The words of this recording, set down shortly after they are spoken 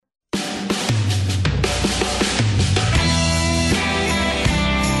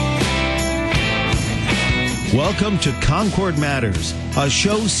Welcome to Concord Matters, a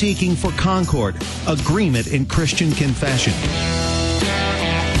show seeking for concord, agreement in Christian confession.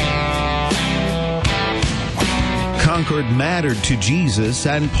 Concord mattered to Jesus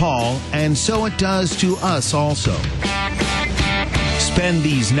and Paul, and so it does to us also. Spend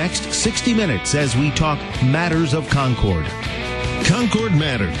these next 60 minutes as we talk matters of Concord. Concord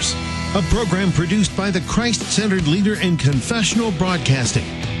Matters, a program produced by the Christ-centered leader in confessional broadcasting.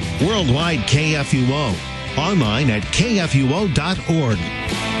 Worldwide KFUO. Online at kfuo.org.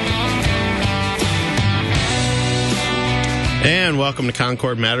 And welcome to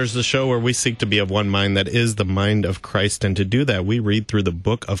Concord Matters, the show where we seek to be of one mind, that is the mind of Christ. And to do that, we read through the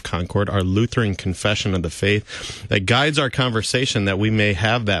Book of Concord, our Lutheran confession of the faith that guides our conversation, that we may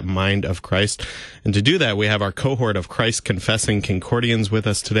have that mind of Christ. And to do that, we have our cohort of Christ-confessing Concordians with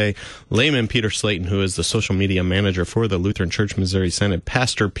us today. Layman Peter Slayton, who is the social media manager for the Lutheran Church Missouri Synod.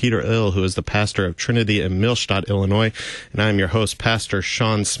 Pastor Peter Ill, who is the pastor of Trinity in Millstadt, Illinois. And I'm your host, Pastor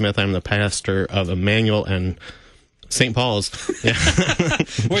Sean Smith. I'm the pastor of Emmanuel and St. Paul's. Yeah.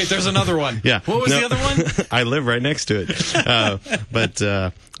 Wait, there's another one. Yeah. What was the other one? I live right next to it. But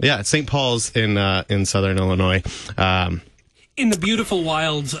St. Paul's in southern Illinois. In the beautiful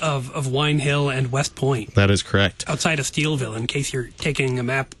wilds of Wine Hill and West Point. That is correct. Outside of Steelville, in case you're taking a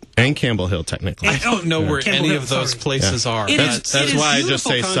map. And Campbell Hill, technically. I don't know where Campbell any Hill, of those places are. That's why I just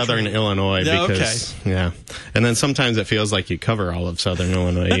say country. southern Illinois, because, yeah. And then sometimes it feels like you cover all of southern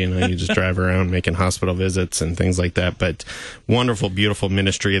Illinois. You just drive around making hospital visits and things like that. But wonderful, beautiful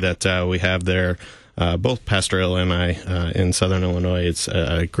ministry that we have there. Both Pastor Ill and I in southern Illinois. It's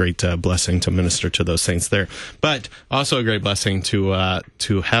a great blessing to minister to those saints there, but also a great blessing to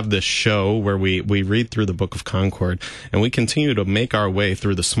have this show where we read through the Book of Concord, and we continue to make our way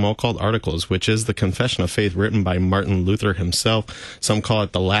through the Smalcald Articles, which is the confession of faith written by Martin Luther himself. Some call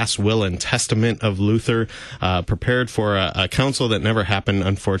it the last will and testament of Luther, prepared for a council that never happened,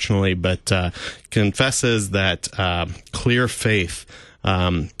 unfortunately, but confesses that clear faith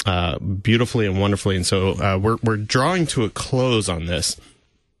beautifully and wonderfully. And so we're drawing to a close on this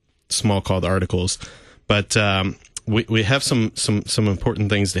Smalcald Articles, but we have some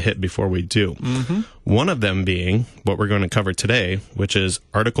important things to hit before we do. Mm-hmm. One of them being what we're going to cover today, which is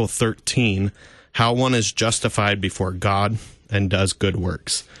Article 13, how one is justified before God and does good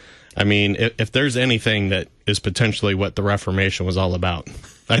works. I mean, if there's anything that is potentially what the Reformation was all about,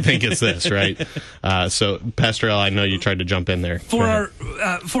 I think it's this, right? So, Pastor L, I know you tried to jump in there. For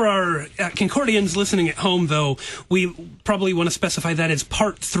our Concordians listening at home, though, we probably want to specify that as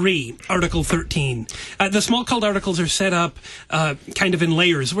Part 3, Article 13. The Smalcald Articles are set up kind of in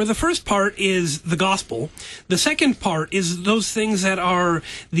layers, where the first part is the gospel. The second part is those things that are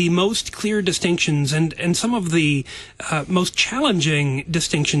the most clear distinctions and some of the most challenging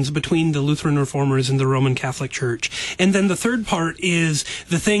distinctions between the Lutheran Reformers and the Roman Catholic Church. And then the third part is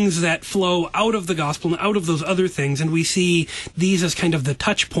the things that flow out of the gospel and out of those other things, and we see these as kind of the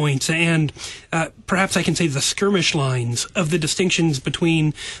touch points and perhaps I can say the skirmish lines of the distinctions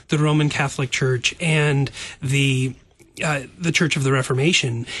between the Roman Catholic Church and the Church of the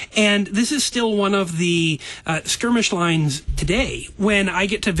Reformation. And this is still one of the skirmish lines today. When I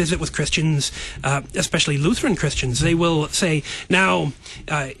get to visit with Christians, especially Lutheran Christians, they will say, now,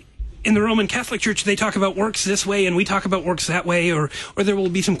 in the Roman Catholic Church, they talk about works this way, and we talk about works that way, or there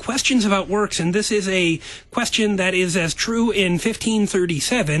will be some questions about works, and this is a question that is as true in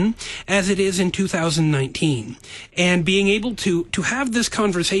 1537 as it is in 2019. And being able to have this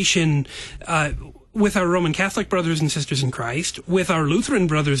conversation with our Roman Catholic brothers and sisters in Christ, with our Lutheran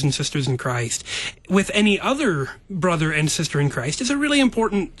brothers and sisters in Christ, with any other brother and sister in Christ is a really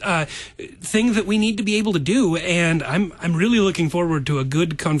important thing that we need to be able to do, and I'm really looking forward to a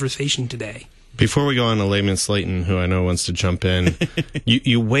good conversation today. Before we go on to Layman Slayton, who I know wants to jump in,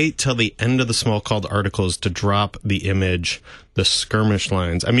 you wait till the end of the Smalcald Articles to drop the image, the skirmish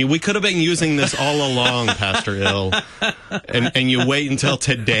lines. I mean, we could have been using this all along, Pastor Ill, and you wait until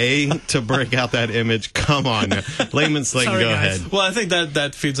today to break out that image. Come on, Layman Slayton, go ahead. Well, I think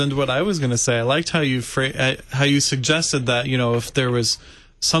that feeds into what I was going to say. I liked how you suggested that, if there was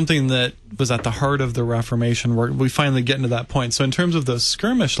something that was at the heart of the Reformation, we finally get into that point. So in terms of those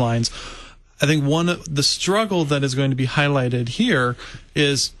skirmish lines, I think the struggle that is going to be highlighted here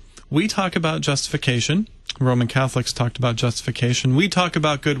is we talk about justification. Roman Catholics talked about justification. We talk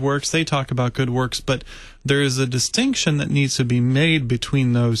about good works. They talk about good works. But there is a distinction that needs to be made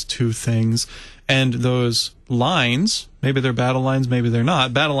between those two things. And those lines, maybe they're battle lines, maybe they're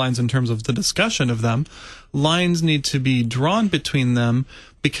not. Battle lines in terms of the discussion of them. Lines need to be drawn between them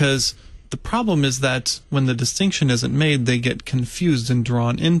because The problem is that when the distinction isn't made, they get confused and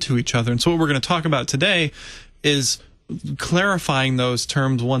drawn into each other. And so what we're going to talk about today is clarifying those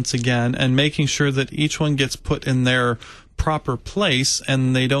terms once again and making sure that each one gets put in their proper place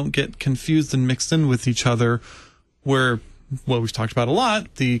and they don't get confused and mixed in with each other, where what we've talked about a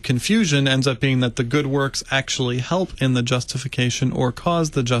lot, the confusion ends up being that the good works actually help in the justification or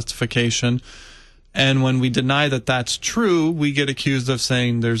cause the justification. And when we deny that that's true, we get accused of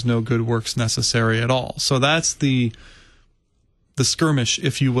saying there's no good works necessary at all. So that's the skirmish,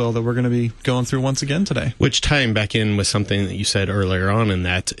 if you will, that we're going to be going through once again today. Which, tying back in with something that you said earlier on in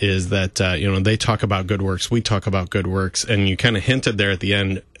that, is that, they talk about good works, we talk about good works, and you kind of hinted there at the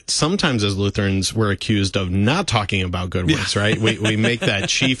end, sometimes as Lutherans, we're accused of not talking about good works, right? We make that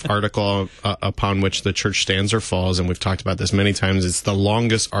chief article upon which the church stands or falls, and we've talked about this many times. It's the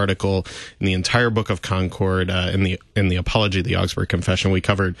longest article in the entire Book of Concord, in the Apology of the Augsburg Confession. We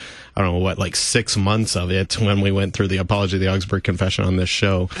covered, 6 months of it when we went through the Apology of the Augsburg Confession on this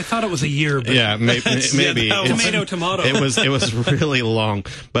show. I thought it was a year, but yeah, maybe. Tomato. It was really long,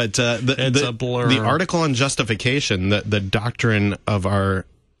 but it's a blur. The article on justification, the doctrine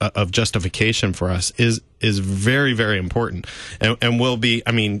of justification for us is very, very important, and will be.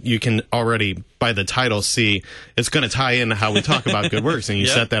 I mean, you can already by the title see it's going to tie into how we talk about good works, and you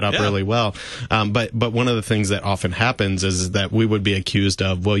set that up really well. But one of the things that often happens is that we would be accused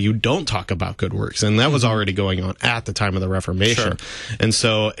of, well, you don't talk about good works, and that was already going on at the time of the Reformation. Sure. And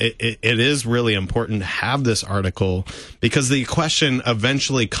so it is really important to have this article, because the question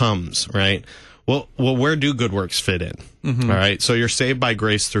eventually comes, right? Well, where do good works fit in? Mm-hmm. All right. So you're saved by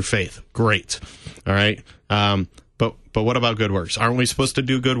grace through faith. Great. All right. But what about good works? Aren't we supposed to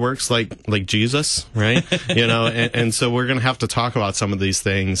do good works like Jesus, right? And so we're going to have to talk about some of these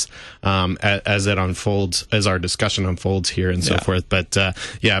things as it unfolds, as our discussion unfolds here and so forth. But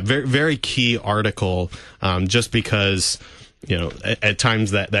very, very key article, just because at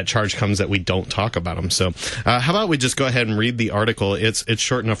times that charge comes that we don't talk about them. So how about we just go ahead and read the article? It's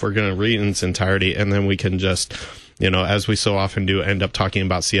short enough. We're going to read in its entirety, and then we can just, as we so often do, end up talking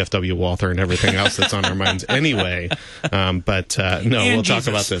about CFW Walther and everything else that's on our minds anyway. We'll talk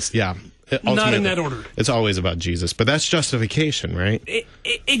about this. Yeah. Not in that order. It's always about Jesus, but that's justification, right?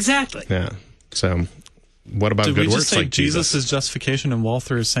 Exactly. Yeah. So what about good works like Jesus is justification and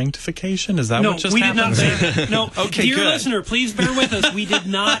Walther is sanctification? Is that what just happened? No, we did not say that. No. Okay, dear good. Listener, please bear with us. We did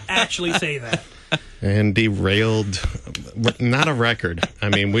not actually say that. And derailed, not a record. I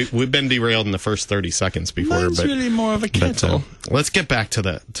mean, we've been derailed in the first 30 seconds before. Mine's really more of a kettle. Let's get back to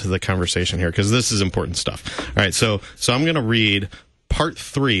the conversation here, because this is important stuff. All right, so I'm going to read part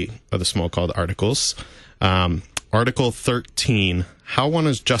 3 of the Smalcald Articles. Article 13, how one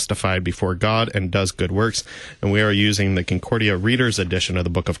is justified before God and does good works. And we are using the Concordia Reader's Edition of the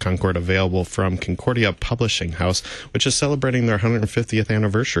Book of Concord, available from Concordia Publishing House, which is celebrating their 150th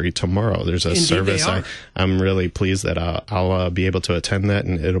anniversary tomorrow. There's a service. I'm really pleased that I'll be able to attend that,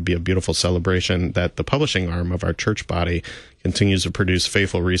 and it'll be a beautiful celebration that the publishing arm of our church body continues to produce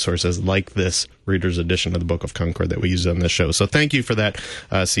faithful resources like this Reader's Edition of the Book of Concord that we use on this show. So thank you for that,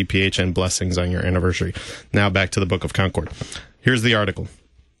 CPH, and blessings on your anniversary. Now back to the Book of Concord. Here's the article.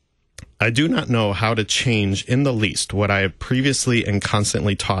 I do not know how to change in the least what I have previously and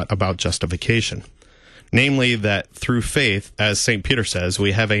constantly taught about justification, namely that through faith, as St. Peter says,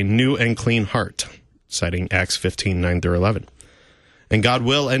 we have a new and clean heart, citing Acts 15:9-11. And God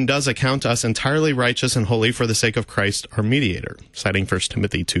will and does account us entirely righteous and holy for the sake of Christ our mediator, citing 1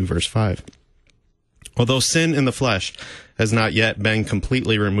 Timothy 2:5. Although sin in the flesh has not yet been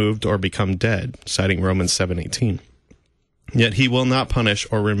completely removed or become dead, citing Romans 7:18. Yet he will not punish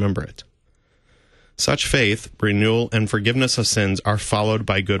or remember it. Such faith, renewal, and forgiveness of sins are followed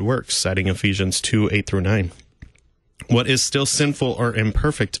by good works, citing Ephesians 2:8-9. What is still sinful or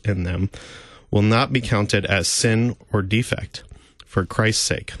imperfect in them will not be counted as sin or defect, for Christ's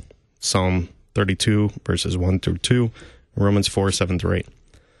sake. Psalm 32, verses 1-2, Romans 4:7-8.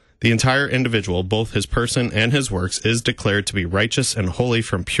 The entire individual, both his person and his works, is declared to be righteous and holy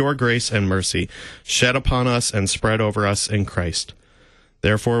from pure grace and mercy, shed upon us and spread over us in Christ.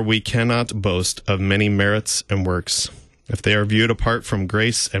 Therefore, we cannot boast of many merits and works, if they are viewed apart from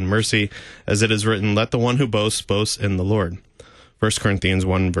grace and mercy, as it is written, let the one who boasts, boast in the Lord. 1 Corinthians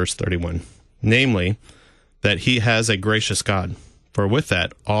 1, verse 31. Namely, that he has a gracious God, for with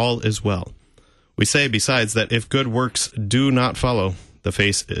that all is well. We say, besides, that if good works do not follow, the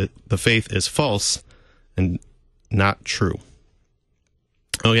faith is false and not true.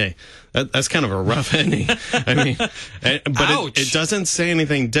 Okay, that's kind of a rough ending. I mean, but it doesn't say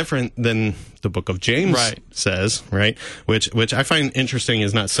anything different than the book of James says, right? Which I find interesting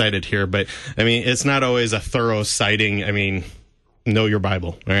is not cited here, but I mean, it's not always a thorough citing. I mean, know your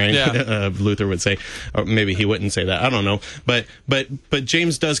Bible, all right? Yeah. Luther would say, or maybe he wouldn't say that. I don't know, but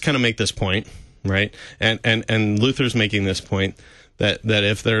James does kind of make this point, right? And Luther's making this point that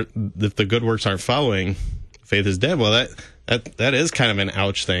if the good works aren't following, faith is dead. Well, that is kind of an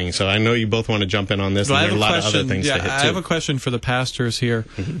ouch thing. So I know you both want to jump in on this. Well, and there are a lot of other things to hit too. I have a question for the pastors here.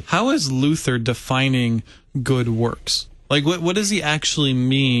 Mm-hmm. How is Luther defining good works? Like, what does he actually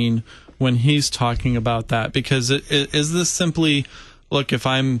mean when he's talking about that? Because is this simply, look, if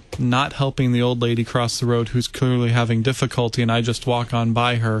I'm not helping the old lady cross the road who's clearly having difficulty and I just walk on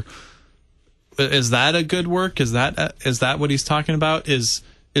by her, is that a good work? Is that what he's talking about? Is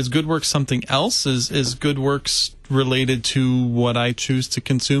good works something else? Is good works related to what I choose to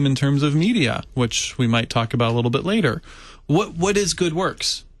consume in terms of media, which we might talk about a little bit later? What is good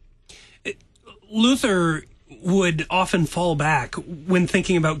works? Luther would often fall back when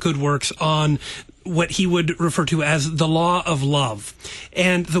thinking about good works on what he would refer to as the law of love,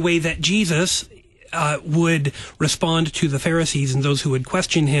 and the way that Jesus would respond to the Pharisees and those who would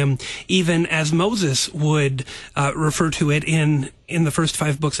question him, even as Moses would refer to it in the first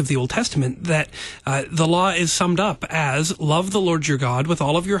 5 books of the Old Testament, that the law is summed up as love the Lord your God with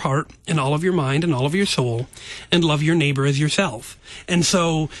all of your heart and all of your mind and all of your soul, and love your neighbor as yourself. And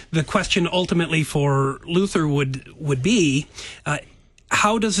so the question ultimately for Luther would be,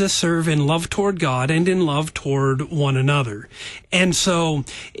 how does this serve in love toward God and in love toward one another? And so,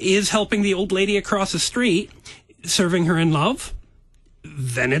 is helping the old lady across the street serving her in love?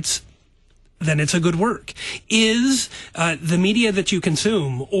 Then it's a good work. Is the media that you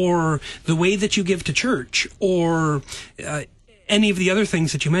consume, or the way that you give to church, or any of the other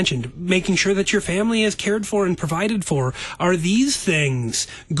things that you mentioned, making sure that your family is cared for and provided for, are these things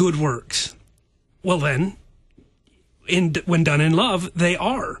good works? Well then, when done in love, they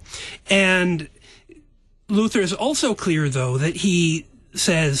are. And Luther is also clear, though, that he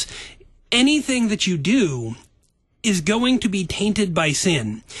says anything that you do is going to be tainted by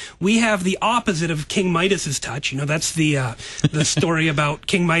sin. We have the opposite of King Midas's touch. You know, that's the story about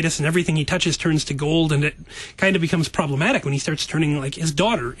King Midas, and everything he touches turns to gold, and it kind of becomes problematic when he starts turning like his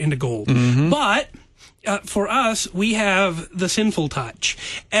daughter into gold. Mm-hmm. But for us, we have the sinful touch.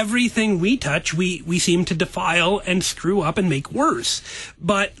 Everything we touch, we seem to defile and screw up and make worse.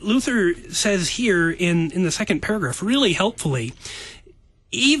 But Luther says here in the second paragraph, really helpfully,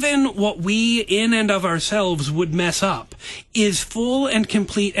 even what we in and of ourselves would mess up is full and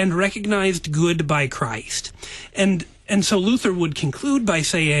complete and recognized good by Christ. And so Luther would conclude by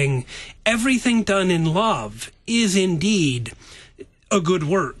saying, everything done in love is indeed a good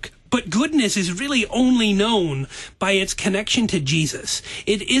work. But goodness is really only known by its connection to Jesus.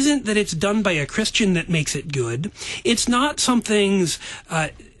 It isn't that it's done by a Christian that makes it good. It's not something's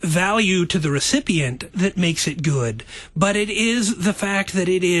value to the recipient that makes it good, but it is the fact that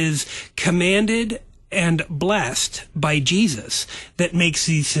it is commanded and blessed by Jesus that makes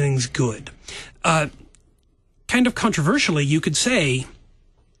these things good. Kind of controversially, you could say,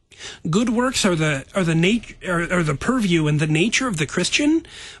 good works are the purview and the nature of the Christian.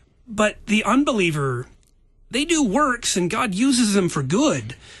 But the unbeliever, they do works and God uses them for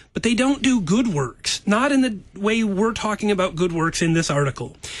good, but they don't do good works. Not in the way we're talking about good works in this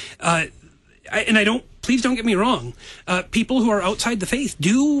article. Please don't get me wrong. People who are outside the faith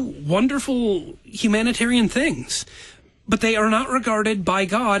do wonderful humanitarian things, but they are not regarded by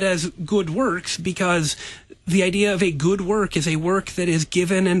God as good works, because the idea of a good work is a work that is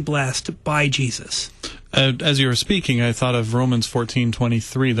given and blessed by Jesus. As you were speaking, I thought of Romans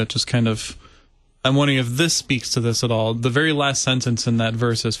 14:23. That just kind of, I'm wondering if this speaks to this at all. The very last sentence in that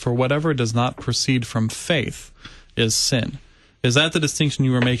verse is, "For whatever does not proceed from faith is sin." Is that the distinction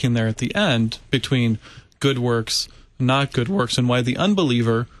you were making there at the end between good works, not good works, and why the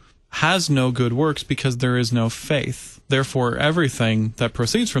unbeliever has no good works because there is no faith? Therefore, everything that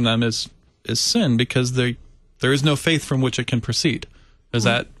proceeds from them is sin, because there is no faith from which it can proceed. Is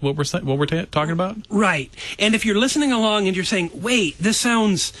that what we're talking about? Right. And if you're listening along and you're saying, "Wait, this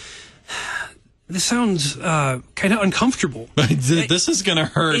sounds kind of uncomfortable." This is going to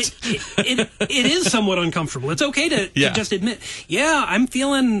hurt. It is somewhat uncomfortable. It's okay to just admit, I'm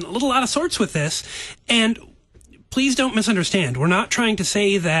feeling a little out of sorts with this. And please don't misunderstand. We're not trying to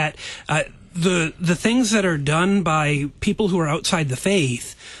say that the things that are done by people who are outside the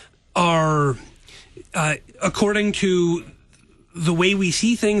faith are according to the way we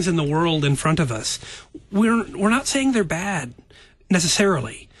see things in the world in front of us. We're not saying they're bad.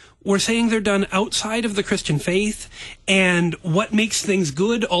 necessarily. We're saying they're done outside of the Christian faith, and what makes things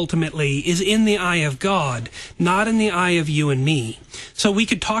good ultimately is in the eye of God, not in the eye of you and me. So we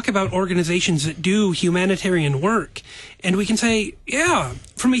could talk about organizations that do humanitarian work, and we can say, yeah,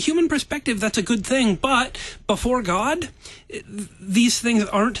 from a human perspective, that's a good thing, but before God, these things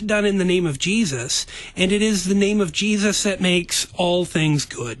aren't done in the name of Jesus, and it is the name of Jesus that makes all things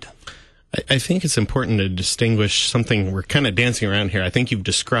good. I think it's important to distinguish something we're kind of dancing around here. I think you've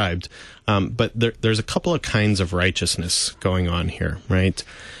described, but there's a couple of kinds of righteousness going on here, right?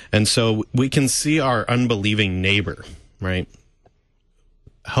 And so we can see our unbelieving neighbor, right,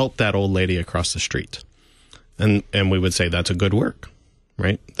 help that old lady across the street, and we would say that's a good work,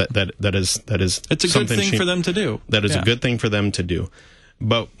 right? That is it's a good thing for them to do. That is a good thing for them to do.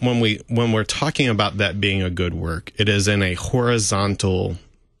 But when we're talking about that being a good work, it is in a horizontal,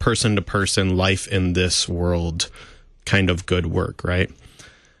 person-to-person, life in this world kind of good work, right?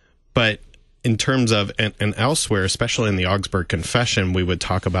 But in terms of, and elsewhere, especially in the Augsburg Confession, we would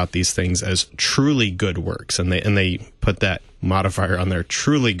talk about these things as truly good works, and they put that modifier on there,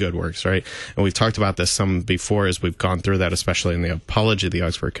 truly good works, right? And we've talked about this some before as we've gone through that, especially in the Apology of the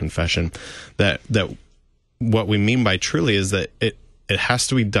Augsburg Confession, that what we mean by truly is that it has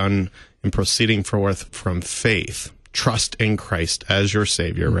to be done in proceeding forth from faith, trust in Christ as your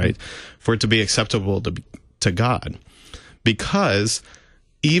Savior, right? For it to be acceptable to God. Because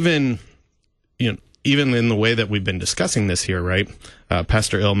even in the way that we've been discussing this here, right?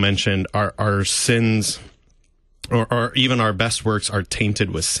 Pastor Ill mentioned our sins or even our best works are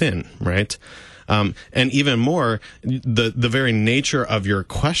tainted with sin, right? And even more, the very nature of your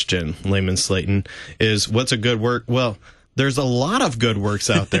question, Layman Slayton, is what's a good work? Well, there's a lot of good works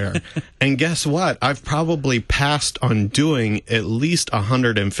out there. And guess what? I've probably passed on doing at least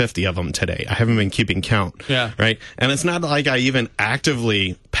 150 of them today. I haven't been keeping count. Yeah. Right? And it's not like I even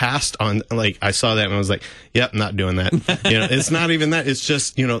actively passed on, like, I saw that and I was like, yep, not doing that. It's not even that. It's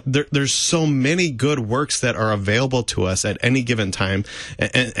just, there's so many good works that are available to us at any given time.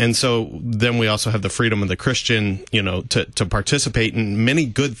 And so then we also have the freedom of the Christian, to participate in many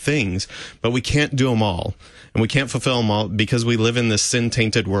good things, but we can't do them all. And we can't fulfill them all because we live in this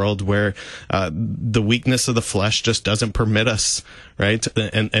sin-tainted world where the weakness of the flesh just doesn't permit us, right?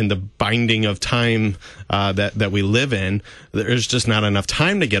 And the binding of time that we live in, there's just not enough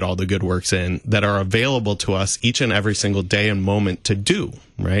time to get all the good works in that are available to us each and every single day and moment to do,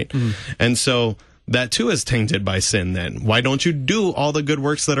 right? Mm. And so that too is tainted by sin then. Why don't you do all the good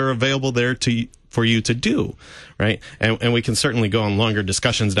works that are available there for you to do, right? And we can certainly go on longer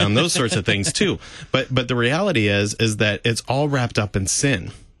discussions down those sorts of things too. But the reality is that it's all wrapped up in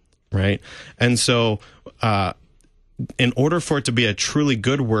sin, right? And so in order for it to be a truly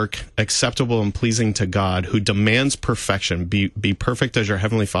good work, acceptable and pleasing to God, who demands perfection, be perfect as your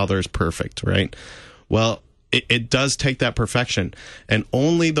heavenly Father is perfect, right? Well, it does take that perfection, and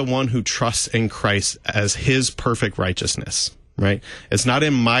only the one who trusts in Christ as his perfect righteousness, right? It's not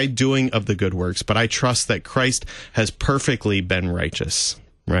in my doing of the good works, but I trust that Christ has perfectly been righteous,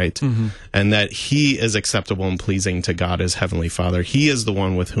 right? Mm-hmm. And that he is acceptable and pleasing to God as Heavenly Father. He is the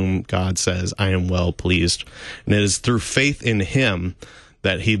one with whom God says, I am well pleased. And it is through faith in him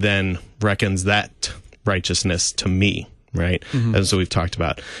that he then reckons that righteousness to me, right? Mm-hmm. As we've talked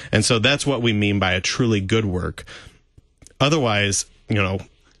about. And so that's what we mean by a truly good work. Otherwise,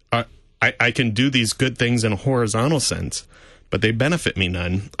 I can do these good things in a horizontal sense, but they benefit me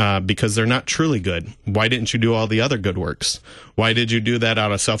none because they're not truly good. Why didn't you do all the other good works? Why did you do that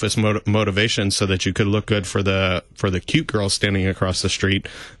out of selfish motivation so that you could look good for the cute girl standing across the street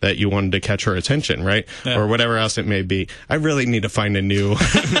that you wanted to catch her attention, right? Yeah. Or whatever else it may be. I really need to find a new...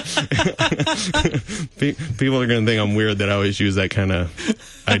 People are going to think I'm weird that I always use that kind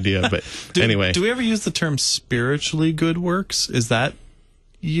of idea, but anyway. Do we ever use the term spiritually good works? Is that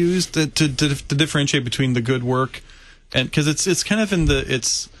used to differentiate between the good work... And because it's kind of in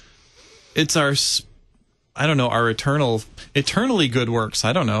it's our, I don't know, our eternally good works.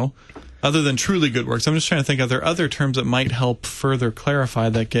 I don't know, other than truly good works. I'm just trying to think, are there other terms that might help further clarify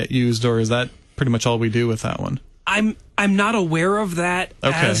that get used, or is that pretty much all we do with that one? I'm not aware of that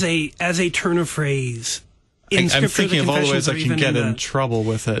as a turn of phrase in Scripture. I'm thinking of all the ways I can get in trouble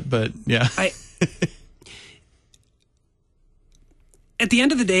with it, but yeah. At the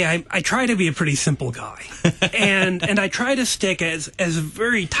end of the day, I try to be a pretty simple guy, and I try to stick as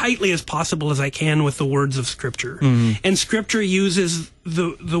very tightly as possible as I can with the words of Scripture. Mm-hmm. And Scripture uses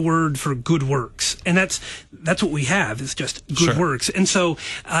the word for good works, and that's what we have, is just good works. And so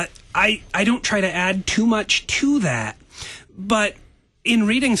I don't try to add too much to that, but in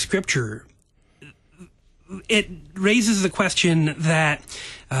reading Scripture, it raises the question that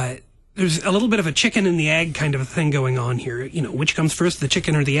there's a little bit of a chicken and the egg kind of a thing going on here. You know, which comes first, the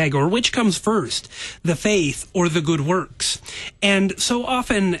chicken or the egg? Or which comes first, the faith or the good works? And so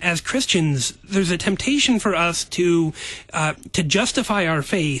often as Christians, there's a temptation for us to justify our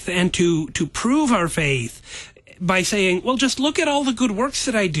faith and to prove our faith by saying, well, just look at all the good works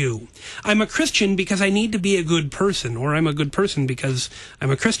that I do. I'm a Christian because I need to be a good person, or I'm a good person because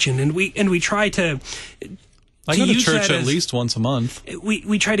I'm a Christian. And we try to I go to church at least once a month.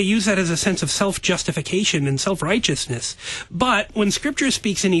 We try to use that as a sense of self-justification and self-righteousness. But when Scripture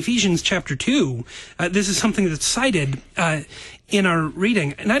speaks in Ephesians chapter 2, this is something that's cited in our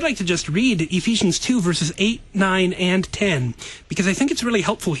reading. And I'd like to just read Ephesians 2, verses 8, 9, and 10, because I think it's really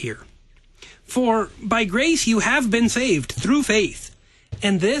helpful here. For by grace you have been saved through faith,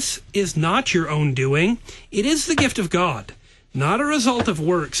 and this is not your own doing. It is the gift of God, not a result of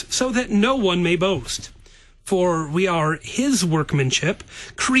works, so that no one may boast. For we are his workmanship,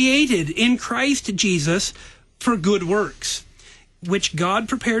 created in Christ Jesus for good works, which God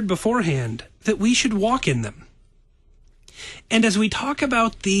prepared beforehand that we should walk in them. And as we talk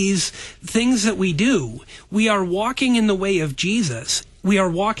about these things that we do, we are walking in the way of Jesus. We are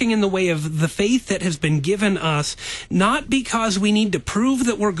walking in the way of the faith that has been given us, not because we need to prove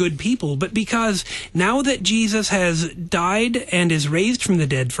that we're good people, but because now that Jesus has died and is raised from the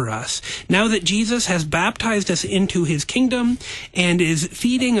dead for us, now that Jesus has baptized us into his kingdom and is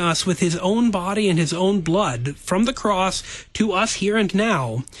feeding us with his own body and his own blood from the cross to us here and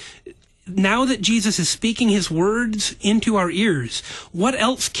now that Jesus is speaking his words into our ears, what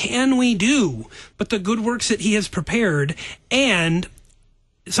else can we do but the good works that he has prepared? And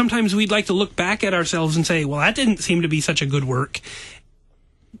sometimes we'd like to look back at ourselves and say, well, that didn't seem to be such a good work.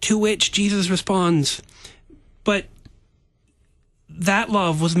 To which Jesus responds, but that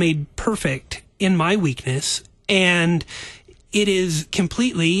love was made perfect in my weakness, and it is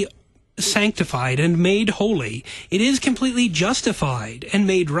completely sanctified and made holy. It is completely justified and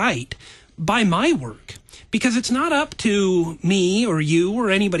made right by my work. Because it's not up to me or you or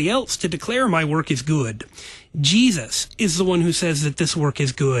anybody else to declare my work is good. Jesus is the one who says that this work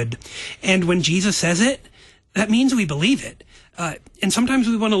is good. And when Jesus says it, that means we believe it. And sometimes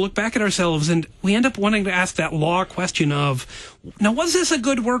we want to look back at ourselves and we end up wanting to ask that law question of, now, was this a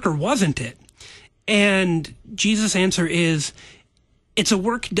good work or wasn't it? And Jesus' answer is, it's a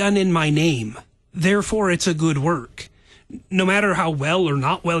work done in my name. Therefore, it's a good work. No matter how well or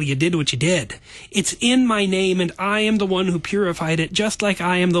not well you did what you did. It's in my name, and I am the one who purified it, just like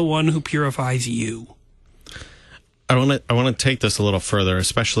I am the one who purifies you. I want to take this a little further,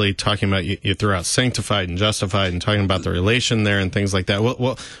 especially talking about you threw out sanctified and justified and talking about the relation there and things like that.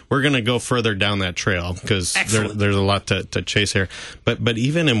 Well, we're going to go further down that trail because there's a lot to chase here. But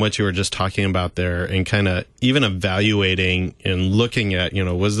even in what you were just talking about there and kind of even evaluating and looking at,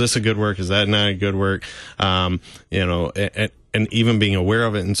 was this a good work? Is that not a good work? And even being aware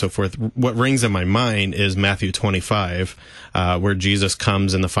of it and so forth, what rings in my mind is Matthew 25, where Jesus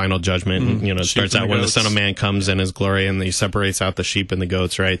comes in the final judgment. And, it starts out when the Son of Man comes in his glory and he separates out the sheep and the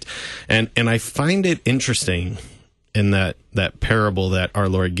goats, right? And I find it interesting in that parable that our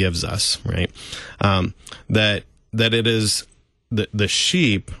Lord gives us, right? That it is the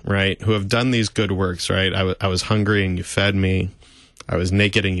sheep, right, who have done these good works, right? I was hungry and you fed me. I was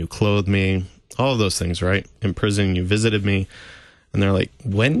naked and you clothed me. All of those things, right? In prison, you visited me. And they're like,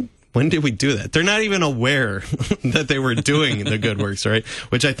 when did we do that? They're not even aware that they were doing the good works, right?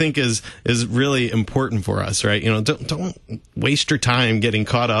 Which I think is really important for us, right? Don't waste your time getting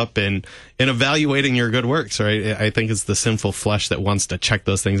caught up in evaluating your good works, right? I think it's the sinful flesh that wants to check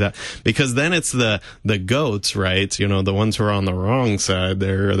those things out, because then it's the goats, right? The ones who are on the wrong side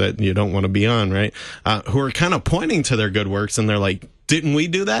there that you don't want to be on, right? Who are kind of pointing to their good works and they're like, didn't we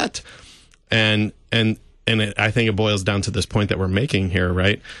do that? And I think it boils down to this point that we're making here,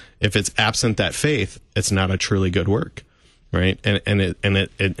 right? If it's absent that faith, it's not a truly good work, right? And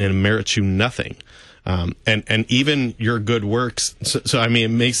it merits you nothing. And even your good works. So I mean,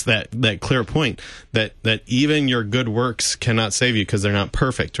 it makes that clear point that even your good works cannot save you because they're not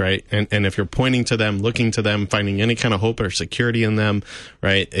perfect, right? And if you're pointing to them, looking to them, finding any kind of hope or security in them,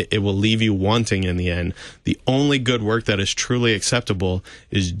 right, it will leave you wanting in the end. The only good work that is truly acceptable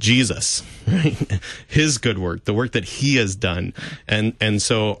is Jesus, right? His good work, the work that he has done. And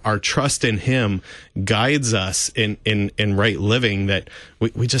so our trust in him guides us in right living, that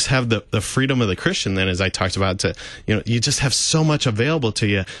we just have the freedom of the Christian And then, as I talked about, you just have so much available to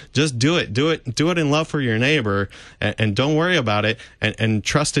you. Just do it in love for your neighbor, and don't worry about it, and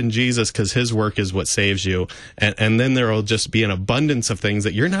trust in Jesus, because his work is what saves you. And then there will just be an abundance of things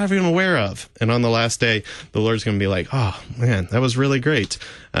that you're not even aware of. And on the last day, the Lord's going to be like, oh man, that was really great.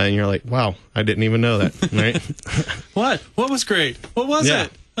 And you're like, wow, I didn't even know that, right? What was great? What was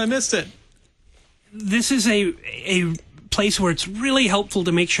it? I missed it. This is a place where it's really helpful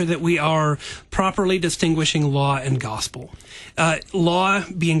to make sure that we are properly distinguishing law and gospel. Law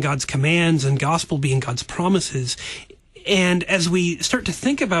being God's commands and gospel being God's promises. And as we start to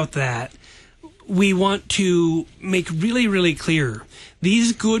think about that, we want to make really, really clear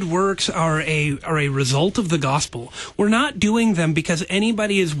these good works are a result of the gospel. We're not doing them because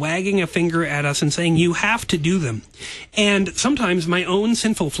anybody is wagging a finger at us and saying, you have to do them. And sometimes my own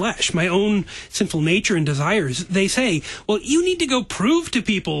sinful flesh, my own sinful nature and desires, they say, well, you need to go prove to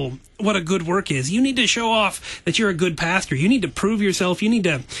people what a good work is. You need to show off that you're a good pastor. You need to prove yourself. You need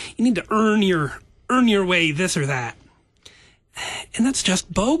to earn your way, this or that. And that's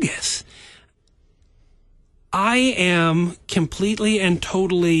just bogus. I am completely and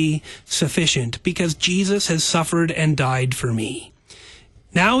totally sufficient because Jesus has suffered and died for me.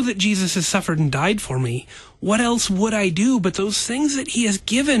 Now that Jesus has suffered and died for me, what else would I do but those things that he has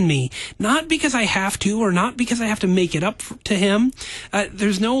given me? Not because I have to, or not because I have to make it up to him.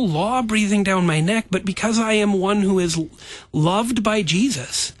 There's no law breathing down my neck, but because I am one who is loved by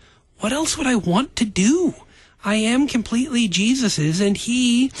Jesus. What else would I want to do? I am completely Jesus's, and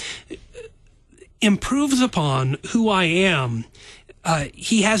he improves upon who I am.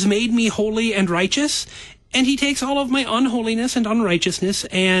 He has made me holy and righteous, and he takes all of my unholiness and unrighteousness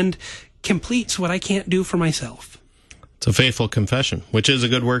and completes what I can't do for myself. It's a faithful confession, which is a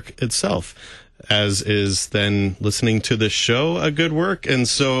good work itself, as is then listening to the show a good work. And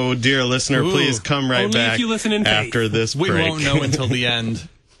so, dear listener, please come right back if you listen in after faith. this break. We won't know until the end.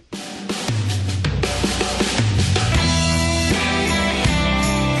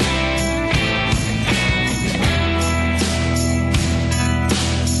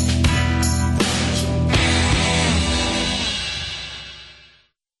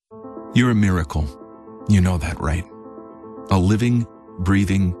 You're a miracle. You know that, right? A living,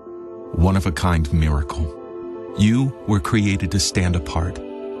 breathing, one-of-a-kind miracle. You were created to stand apart,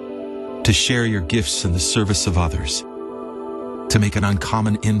 to share your gifts in the service of others, to make an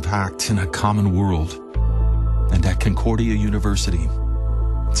uncommon impact in a common world. And at Concordia University,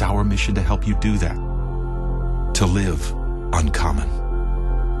 it's our mission to help you do that, to live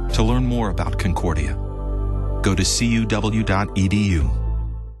uncommon. To learn more about Concordia, go to cuw.edu.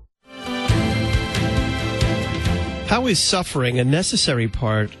 How is suffering a necessary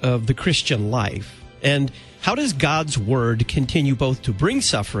part of the Christian life? And how does God's Word continue both to bring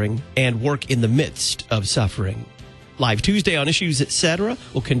suffering and work in the midst of suffering? Live Tuesday on Issues Etc.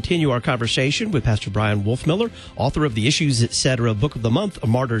 We'll continue our conversation with Pastor Brian Wolfmiller, author of the Issues Etc. Book of the Month, A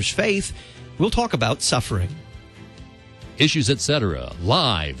Martyr's Faith. We'll talk about suffering. Issues Etc.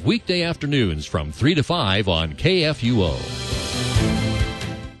 live weekday afternoons from 3 to 5 on KFUO.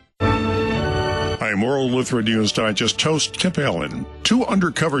 I'm World Lutheran News Digest host Kip Allen. 2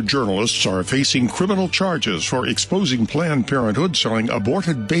 undercover journalists are facing criminal charges for exposing Planned Parenthood selling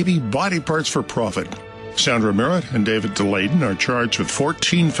aborted baby body parts for profit. Sandra Merritt and David DeLayden are charged with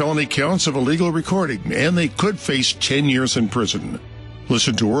 14 felony counts of illegal recording, and they could face 10 years in prison.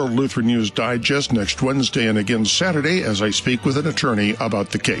 Listen to World Lutheran News Digest next Wednesday and again Saturday as I speak with an attorney about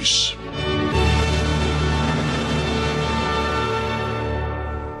the case.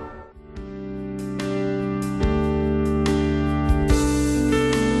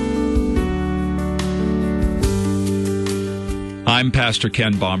 I'm Pastor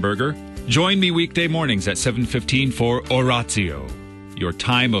Ken Baumberger. Join me weekday mornings at 7:15 for Oratio, your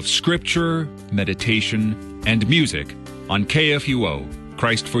time of scripture, meditation, and music on KFUO,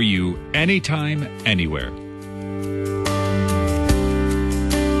 Christ for you, anytime, anywhere.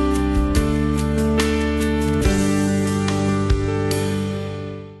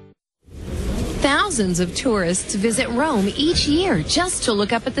 Thousands of tourists visit Rome each year just to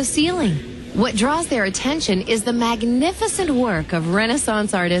look up at the ceiling. What draws their attention is the magnificent work of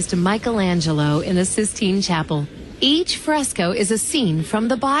Renaissance artist Michelangelo in the Sistine Chapel. Each fresco is a scene from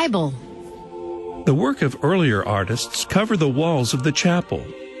the Bible. The work of earlier artists cover the walls of the chapel,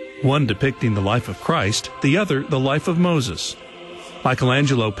 one depicting the life of Christ, the other the life of Moses.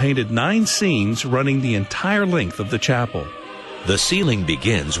 Michelangelo painted 9 scenes running the entire length of the chapel. The ceiling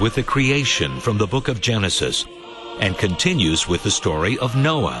begins with the creation from the book of Genesis and continues with the story of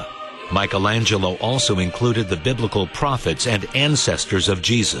Noah. Michelangelo also included the biblical prophets and ancestors of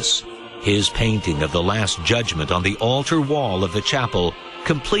Jesus. His painting of the Last Judgment on the altar wall of the chapel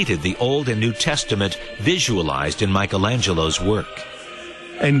completed the Old and New Testament visualized in Michelangelo's work.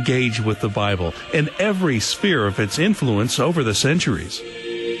 Engage with the Bible in every sphere of its influence over the centuries.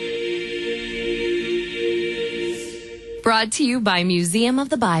 Brought to you by Museum of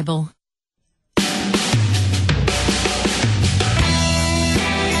the Bible.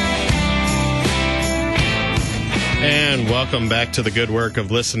 And welcome back to the good work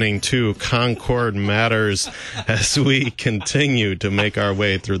of listening to Concord Matters as we continue to make our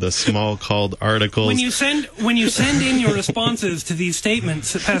way through the small called articles. When you send in your responses to these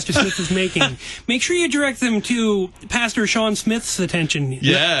statements that Pastor Smith is making, make sure you direct them to Pastor Sean Smith's attention.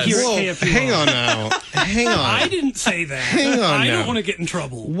 Yes. Here Whoa, at KFUO. hang on now. Hang on. I didn't say that. Hang on I now. don't want to get in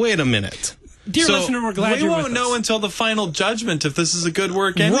trouble. Wait a minute. Dear listener, we're glad we you're won't with know us. until the final judgment if this is a good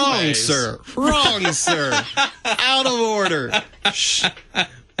work anyways. Wrong, sir. Wrong, sir. Out of order. Shh.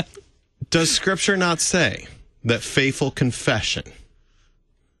 Does Scripture not say that faithful confession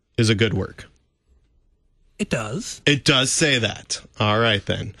is a good work? It does. It does say that. All right,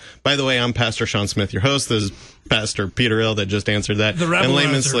 then. By the way, I'm Pastor Sean Smith, your host. This is Pastor Peter Hill that just answered that. The rebel and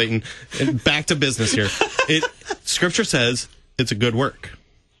Layman answer. Slayton. And back to business here. Scripture says it's a good work.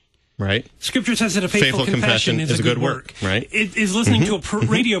 Right? Scripture says that a faithful confession is a good work. Right? It is listening to a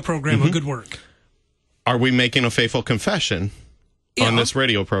radio program a good work. Are we making a faithful confession on this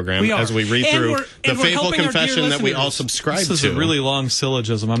radio program we are. as we read And through we're the faithful helping our dear confession that we all listeners. subscribe This is to? a really long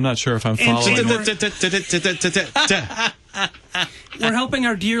syllogism. I'm not sure if I'm And following. we're helping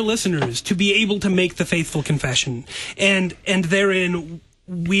our dear listeners to be able to make the faithful confession. And therein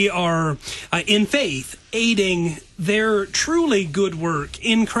we are, in faith, aiding their truly good work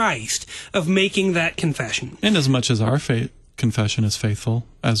in Christ of making that confession. And as much as our confession is faithful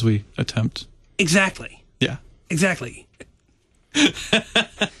as we attempt. Exactly. Yeah. Exactly.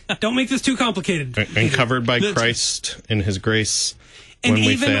 Don't make this too complicated. And covered by Christ in His grace And when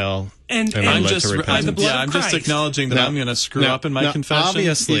we even- fail. and are I'm led just, to repentance. the blood of I'm just Christ. acknowledging that Now- I'm going to screw now- up in my now, confession,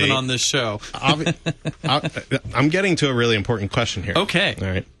 obviously- even on this show. I'm getting to a really important question here. Okay. All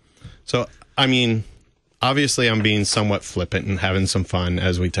right. So, I mean, obviously I'm being somewhat flippant and having some fun,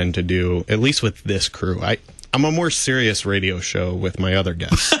 as we tend to do, at least with this crew. I'm a more serious radio show with my other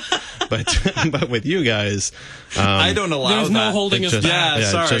guests. but with you guys... I don't allow There's that. no holding us back. Yeah, it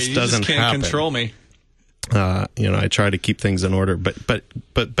sorry. just You doesn't just can't happen. control me. I try to keep things in order,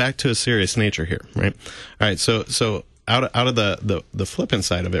 but back to a serious nature here, right? All right, so out of the flippant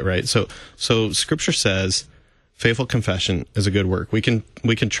side of it, right? So Scripture says faithful confession is a good work. We can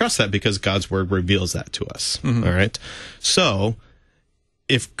trust that because God's word reveals that to us. Mm-hmm. All right, so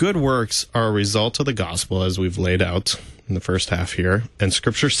if good works are a result of the gospel, as we've laid out in the first half here, and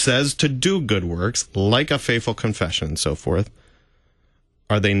Scripture says to do good works like a faithful confession and so forth,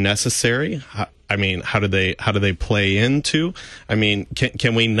 are they necessary? I mean, how do they play into? I mean,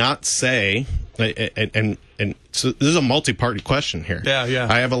 can we not say? And so this is a multi-part question here. Yeah.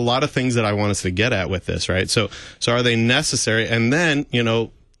 I have a lot of things that I want us to get at with this, right? So are they necessary? And then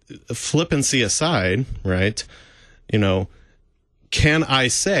flippancy aside, right? Can I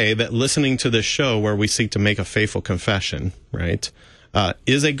say that listening to this show where we seek to make a faithful confession, right,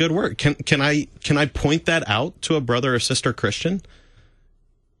 is a good work? Can I point that out to a brother or sister Christian?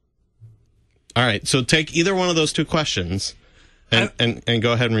 All right, so take either one of those two questions and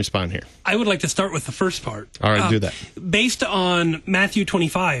go ahead and respond here. I would like to start with the first part. All right, do that. Based on Matthew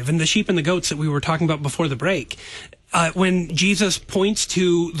 25 and the sheep and the goats that we were talking about before the break, when Jesus points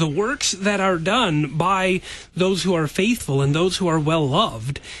to the works that are done by those who are faithful and those who are well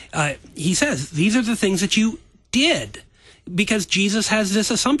loved, he says, these are the things that you did, because Jesus has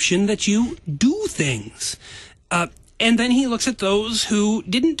this assumption that you do things. And then he looks at those who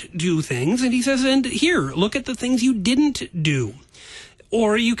didn't do things, and he says, and here, look at the things you didn't do.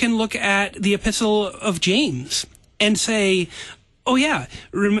 Or you can look at the epistle of James and say, oh yeah,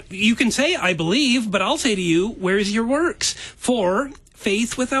 you can say, I believe, but I'll say to you, where's your works? For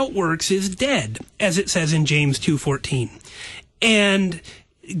faith without works is dead, as it says in James 2:14. And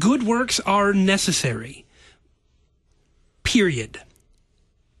good works are necessary. Period.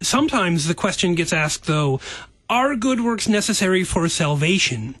 Sometimes the question gets asked, though, are good works necessary for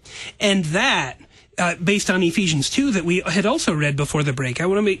salvation? And that, based on Ephesians 2 that we had also read before the break, I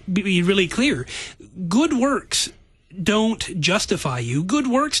want to be really clear. Good works don't justify you. Good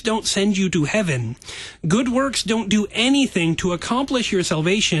works don't send you to heaven. Good works don't do anything to accomplish your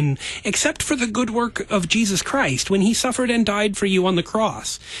salvation except for the good work of Jesus Christ when he suffered and died for you on the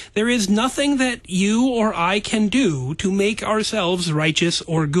cross. There is nothing that you or I can do to make ourselves righteous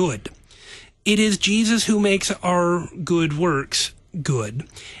or good. It is Jesus who makes our good works good.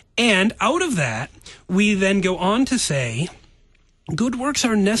 And out of that, we then go on to say, good works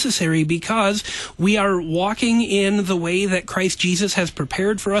are necessary because we are walking in the way that Christ Jesus has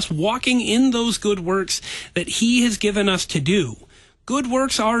prepared for us, walking in those good works that he has given us to do. Good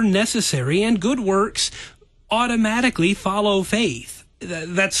works are necessary, and good works automatically follow faith.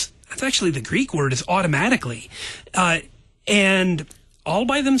 That's actually the Greek word is automatically. And all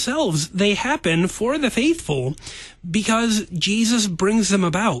by themselves, they happen for the faithful because Jesus brings them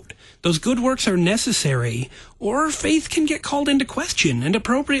about. Those good works are necessary, or faith can get called into question, and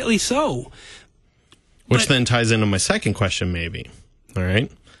appropriately so. Which then ties into my second question, maybe. All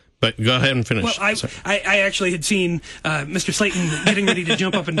right? But go ahead and finish. Well, I actually had seen Mr. Slayton getting ready to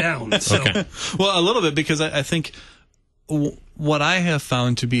jump up and down. So. Okay. Well, a little bit, because I think what I have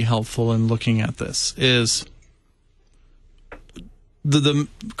found to be helpful in looking at this is the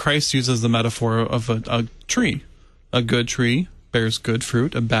Christ uses the metaphor of a tree. A good tree bears good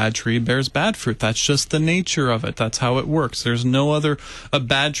fruit. A bad tree bears bad fruit. That's just the nature of it. That's how it works. There's no other. A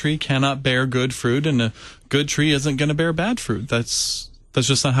bad tree cannot bear good fruit, and a good tree isn't going to bear bad fruit. That's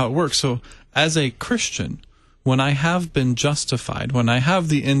just not how it works. So as a Christian, when I have been justified, when I have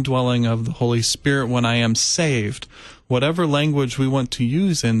the indwelling of the Holy Spirit, when I am saved, whatever language we want to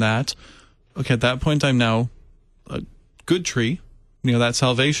use in that, okay, at that point I'm now a good tree. You know, that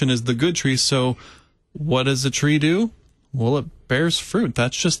salvation is the good tree. So what does a tree do? Well, it bears fruit.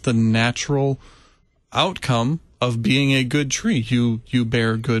 That's just the natural outcome of being a good tree. You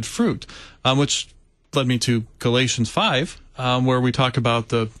bear good fruit, which led me to Galatians 5, where we talk about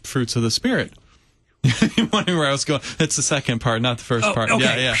the fruits of the Spirit. You're wondering where I was going. It's the second part, not the first part.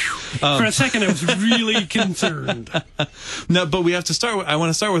 Okay. Yeah. For a second, I was really concerned. No, but we have to start. I want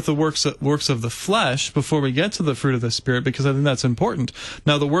to start with the works of the flesh before we get to the fruit of the Spirit, because I think that's important.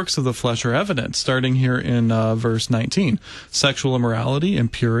 Now, the works of the flesh are evident, starting here in verse 19: sexual immorality,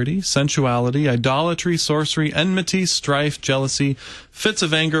 impurity, sensuality, idolatry, sorcery, enmity, strife, jealousy, fits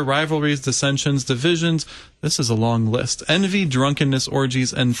of anger, rivalries, dissensions, divisions. This is a long list. Envy, drunkenness,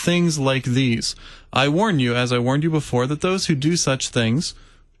 orgies, and things like these. I warn you, as I warned you before, that those who do such things,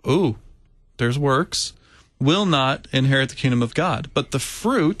 there's works, will not inherit the kingdom of God. But the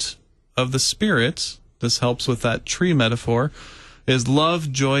fruit of the Spirit, this helps with that tree metaphor, is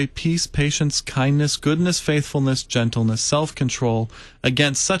love, joy, peace, patience, kindness, goodness, faithfulness, gentleness, self-control.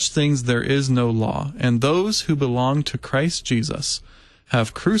 Against such things there is no law. And those who belong to Christ Jesus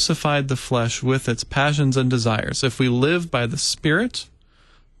have crucified the flesh with its passions and desires. If we live by the Spirit,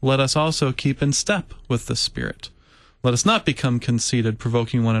 let us also keep in step with the Spirit. Let us not become conceited,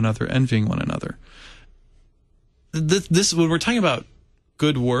 provoking one another, envying one another. This when we're talking about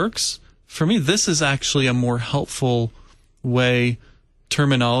good works, for me, this is actually a more helpful way,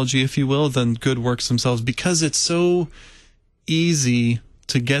 terminology, if you will, than good works themselves, because it's so easy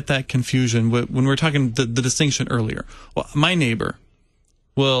to get that confusion when we're talking the distinction earlier. Well, my neighbor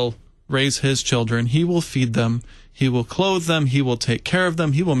will raise his children. He will feed them. He will clothe them. He will take care of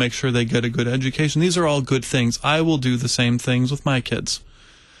them. He will make sure they get a good education. These are all good things. I will do the same things with my kids.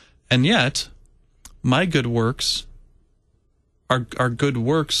 And yet, my good works are good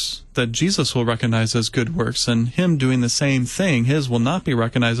works that Jesus will recognize as good works, and him doing the same thing, his will not be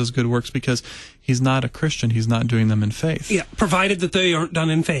recognized as good works because he's not a Christian. He's not doing them in faith. Yeah, provided that they aren't done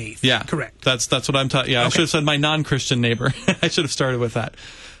in faith. Yeah, correct. That's what I'm talking. Yeah, okay. I should have said my non-Christian neighbor. I should have started with that.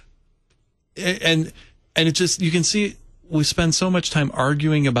 And it just, you can see we spend so much time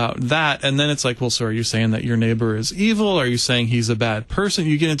arguing about that, and then it's like, well, so are you saying that your neighbor is evil? Are you saying he's a bad person?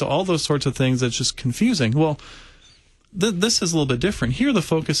 You get into all those sorts of things that's just confusing. Well, this is a little bit different. Here the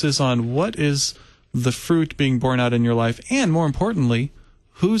focus is on what is the fruit being borne out in your life, and more importantly,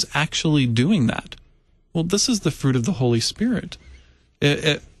 who's actually doing that? Well, this is the fruit of the Holy Spirit.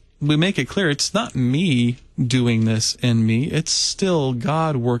 We make it clear it's not me doing this in me. It's still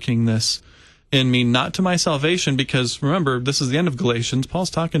God working this in me, not to my salvation, because remember, this is the end of Galatians. Paul's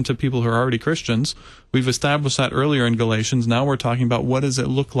talking to people who are already Christians. We've established that earlier in Galatians. Now we're talking about what does it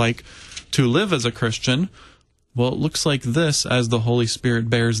look like to live as a Christian. Well, it looks like this as the Holy Spirit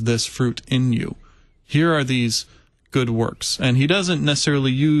bears this fruit in you. Here are these good works. And he doesn't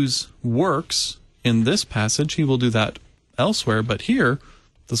necessarily use works in this passage. He will do that elsewhere. But here,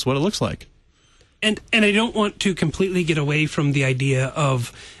 this is what it looks like. And I don't want to completely get away from the idea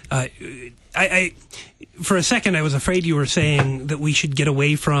of... for a second, I was afraid you were saying that we should get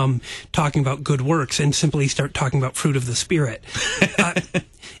away from talking about good works and simply start talking about fruit of the Spirit.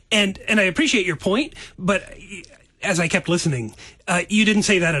 And I appreciate your point, but as I kept listening, you didn't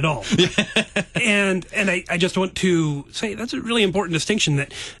say that at all. and I just want to say that's a really important distinction,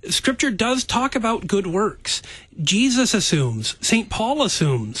 that Scripture does talk about good works. Jesus assumes, St. Paul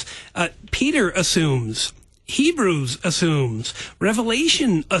assumes, Peter assumes, Hebrews assumes,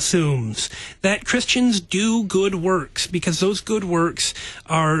 Revelation assumes that Christians do good works, because those good works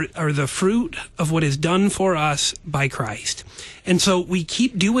are the fruit of what is done for us by Christ. And so we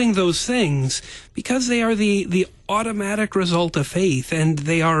keep doing those things because they are the automatic result of faith, and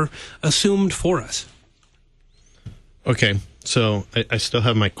they are assumed for us. Okay, so I still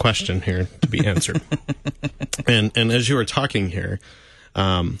have my question here to be answered. and as you were talking here,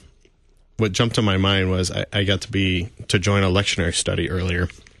 what jumped to my mind was I got to join a lectionary study earlier.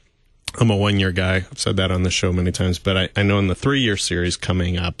 I'm a 1-year guy. I've said that on the show many times, but I know in the 3-year series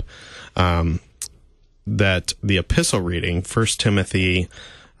coming up, that the epistle reading, 1 Timothy,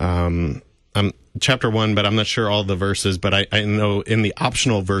 chapter 1, but I'm not sure all the verses, but I know in the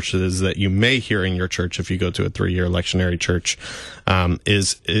optional verses that you may hear in your church if you go to a 3-year lectionary church,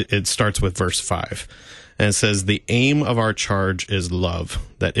 it starts with verse 5. And it says, "The aim of our charge is love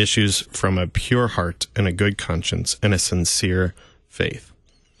that issues from a pure heart and a good conscience and a sincere faith."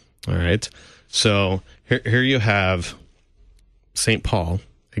 All right. So here you have St. Paul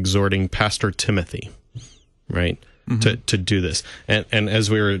exhorting Pastor Timothy, right, to do this. And as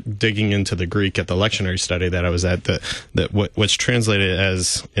we were digging into the Greek at the lectionary study that I was at, what's translated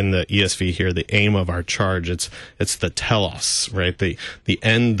as in the ESV here, the aim of our charge, it's the telos, right? The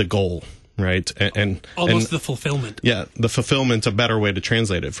end, the goal. Right. And almost the fulfillment. Yeah. The fulfillment's a better way to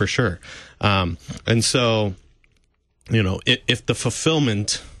translate it for sure. And so, if the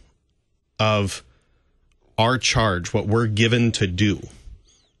fulfillment of our charge, what we're given to do,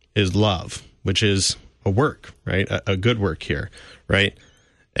 is love, which is a work, right? A good work here, right?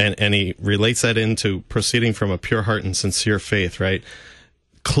 And he relates that into proceeding from a pure heart and sincere faith, right?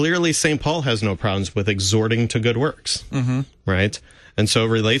 Clearly, St. Paul has no problems with exhorting to good works, right? And so it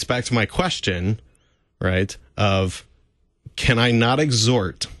relates back to my question, right, of can I not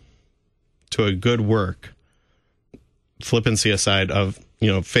exhort to a good work, flippancy aside, of,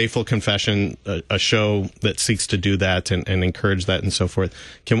 faithful confession, a show that seeks to do that and encourage that and so forth.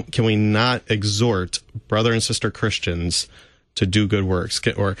 Can we not exhort brother and sister Christians to do good works?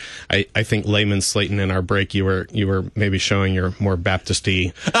 Or I think Layman Slayton, in our break, you were maybe showing your more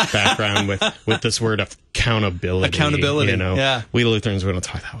Baptist-y background with this word of accountability. Accountability, yeah. We Lutherans, we don't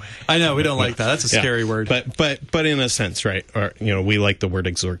talk that way. I know, we don't like that. That's a scary word. But in a sense, right? Or we like the word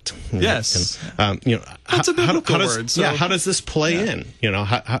exhort. Yes. And, that's a biblical word. So. Yeah. How does this play in?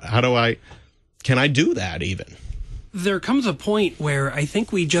 Can I do that even? There comes a point where I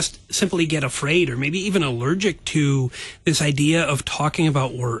think we just simply get afraid, or maybe even allergic to this idea of talking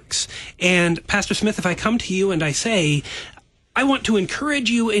about works. And Pastor Smith, if I come to you and I say, I want to encourage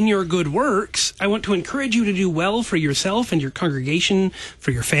you in your good works, I want to encourage you to do well for yourself and your congregation,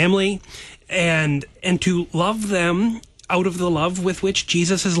 for your family, and to love them out of the love with which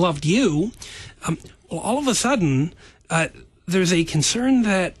Jesus has loved you, all of a sudden, there's a concern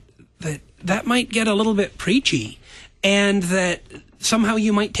that might get a little bit preachy. And that somehow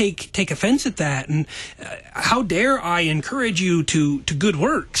you might take offense at that, and how dare I encourage you to good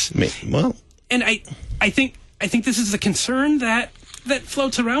works? Well, and I think this is a concern that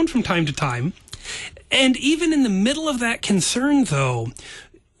floats around from time to time, and even in the middle of that concern, though,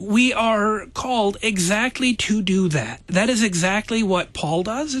 we are called exactly to do that. That is exactly what Paul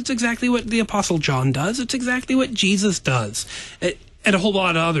does. It's exactly what the Apostle John does. It's exactly what Jesus does, and a whole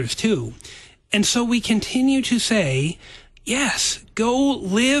lot of others too. And so we continue to say, yes, go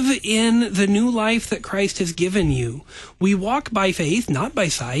live in the new life that Christ has given you. We walk by faith, not by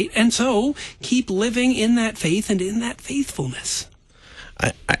sight, and so keep living in that faith and in that faithfulness.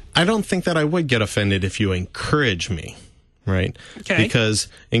 I don't think that I would get offended if you encourage me, right? Okay. Because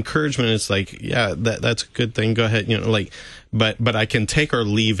encouragement is like, yeah, that's a good thing. Go ahead, but I can take or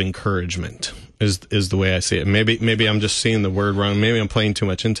leave encouragement. Is the way I see it. Maybe I'm just seeing the word wrong. Maybe I'm playing too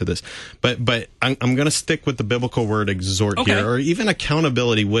much into this. But I'm going to stick with the biblical word exhort here, or even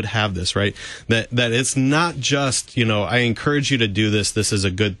accountability would have this, right? That it's not just, I encourage you to do this. This is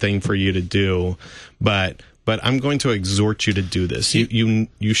a good thing for you to do, but I'm going to exhort you to do this.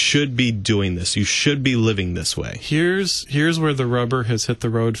 You should be doing this. You should be living this way. Here's where the rubber has hit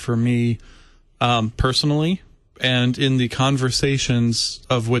the road for me, personally. And in the conversations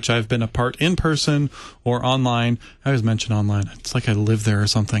of which I've been a part in person or online, I always mention online. It's like I live there or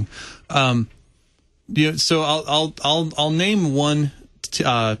something. So I'll name one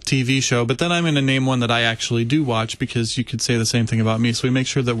TV show, but then I'm going to name one that I actually do watch, because you could say the same thing about me. So we make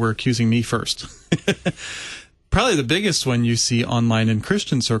sure that we're accusing me first. Probably the biggest one you see online in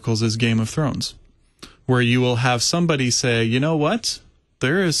Christian circles is Game of Thrones, where you will have somebody say, you know what?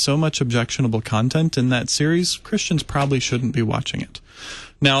 There is so much objectionable content in that series, Christians probably shouldn't be watching it.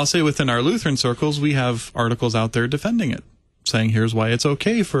 Now, I'll say within our Lutheran circles, we have articles out there defending it, saying here's why it's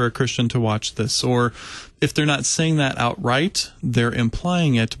okay for a Christian to watch this. Or if they're not saying that outright, they're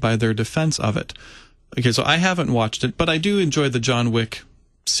implying it by their defense of it. Okay, so I haven't watched it, but I do enjoy the John Wick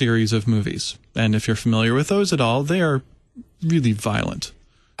series of movies. And if you're familiar with those at all, they are really violent.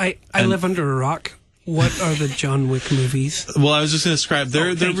 I live under a rock. What are the John Wick movies? Well, I was just going to describe.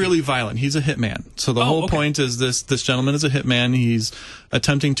 They're really violent. He's a hitman. So the whole point is this gentleman is a hitman. He's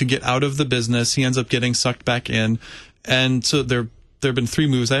attempting to get out of the business. He ends up getting sucked back in. And so there have been 3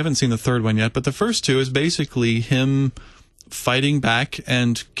 movies. I haven't seen the third one yet, but the first 2 is basically him fighting back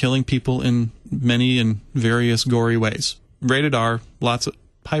and killing people in many and various gory ways. Rated R, lots of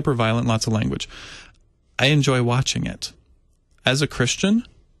hyper violent, lots of language. I enjoy watching it. As a Christian,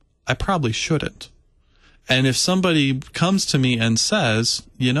 I probably shouldn't. And if somebody comes to me and says,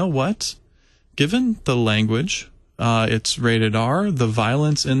 you know what, given the language, it's rated R, the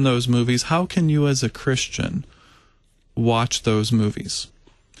violence in those movies, how can you as a Christian watch those movies?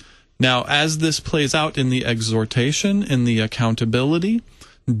 Now, as this plays out in the exhortation, in the accountability,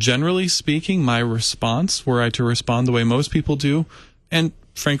 generally speaking, my response, were I to respond the way most people do, and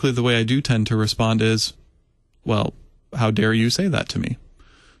frankly the way I do tend to respond is, well, how dare you say that to me?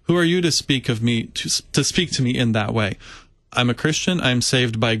 Who are you to speak of me to speak to me in that way? I'm a Christian. I'm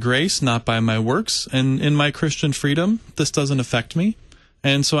saved by grace, not by my works. And in my Christian freedom, this doesn't affect me.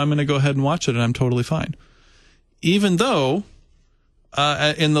 And so I'm going to go ahead and watch it, and I'm totally fine. Even though,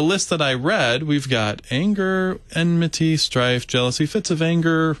 in the list that I read, we've got anger, enmity, strife, jealousy, fits of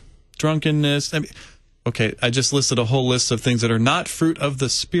anger, drunkenness. Okay, I just listed a whole list of things that are not fruit of the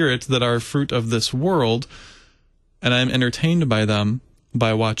Spirit, that are fruit of this world, and I'm entertained by them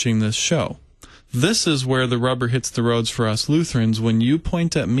by watching this show. This is where the rubber hits the roads for us Lutherans. When you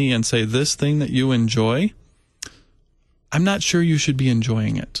point at me and say this thing that you enjoy, I'm not sure you should be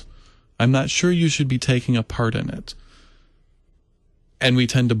enjoying it. I'm not sure you should be taking a part in it. And we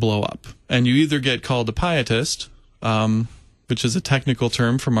tend to blow up. And you either get called a pietist, which is a technical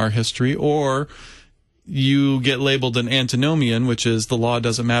term from our history, or you get labeled an antinomian, which is the law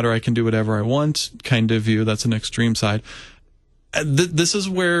doesn't matter, I can do whatever I want kind of view. That's an extreme side. This is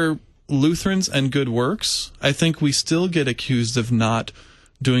where Lutherans and good works, I think we still get accused of not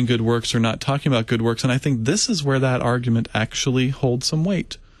doing good works or not talking about good works. And I think this is where that argument actually holds some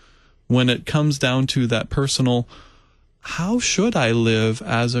weight. When it comes down to that personal, how should I live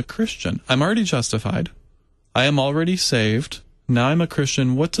as a Christian? I'm already justified. I am already saved. Now I'm a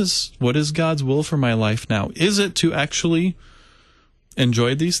Christian. What is God's will for my life now? Is it to actually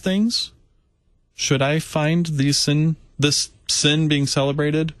enjoy these things? Should I find this sin being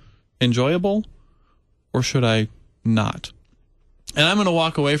celebrated enjoyable, or should I not? And I'm going to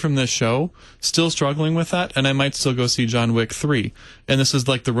walk away from this show still struggling with that, and I might still go see John Wick 3. And this is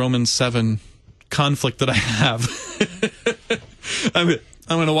like the Romans 7 conflict that I have. I'm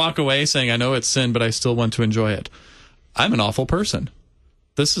going to walk away saying I know it's sin, but I still want to enjoy it. I'm an awful person.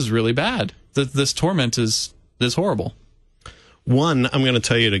 This is really bad. This torment is horrible. One, I'm going to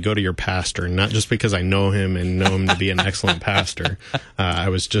tell you to go to your pastor, not just because I know him and know him to be an excellent pastor. I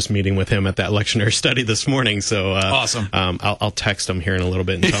was just meeting with him at that lectionary study this morning, so awesome. I'll text him here in a little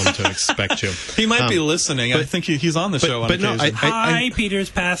bit and tell him to expect you. He might be listening. I think he's on the show on occasion. Hi,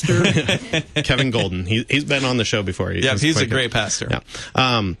 Peter's pastor. Kevin Golden. He's been on the show before. He's a great pastor.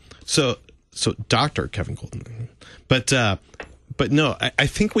 Yeah. So Dr. Kevin Golden. But no, I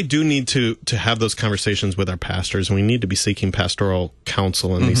think we do need to have those conversations with our pastors, and we need to be seeking pastoral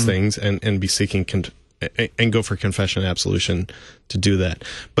counsel in these things, and be seeking and go for confession and absolution to do that.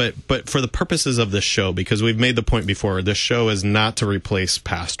 But for the purposes of this show, because we've made the point before, this show is not to replace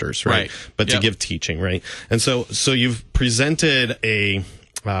pastors, right? But to give teaching, right? And so you've presented a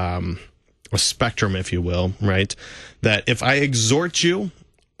spectrum, if you will, right? That if I exhort you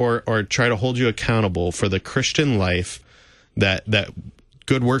or try to hold you accountable for the Christian life, that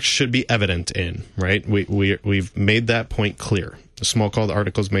good works should be evident in, right? We've made that point clear. The Smalcald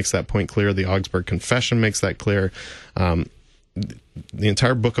Articles makes that point clear. The Augsburg Confession makes that clear. The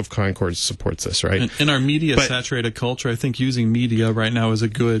entire Book of Concord supports this, right? In our media-saturated culture, I think using media right now is a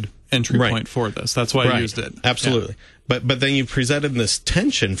good entry point for this. That's why I used it. Absolutely. Yeah. But then you presented this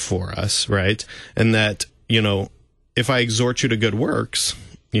tension for us, right? And that, if I exhort you to good works,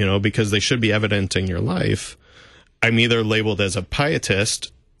 because they should be evident in your life, I'm either labeled as a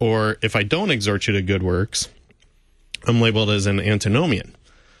pietist, or if I don't exhort you to good works, I'm labeled as an antinomian.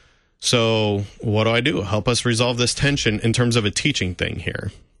 So what do? Help us resolve this tension in terms of a teaching thing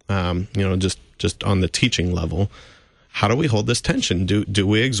here. Just on the teaching level. How do we hold this tension? Do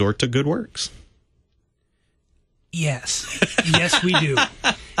we exhort to good works? Yes. Yes, we do.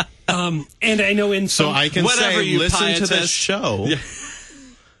 And I know in some... So I can say, listen to this show. Yeah.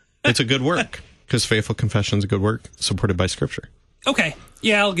 It's a good work, because faithful confession is a good work supported by Scripture. Okay.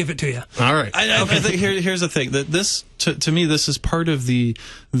 Yeah, I'll give it to you. All right. I think here's the thing. That this, to me, this is part of the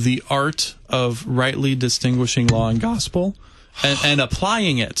art of rightly distinguishing law and gospel and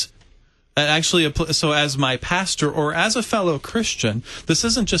applying it. Actually, so as my pastor or as a fellow Christian, this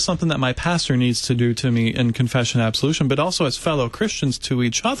isn't just something that my pastor needs to do to me in confession and absolution, but also as fellow Christians to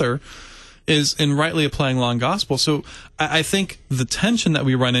each other, is in rightly applying law and gospel. So I think the tension that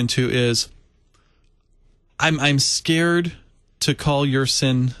we run into is I'm scared to call your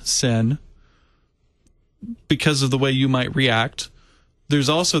sin because of the way you might react. There's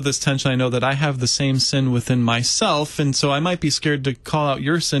also this tension, I know, that I have the same sin within myself, and so I might be scared to call out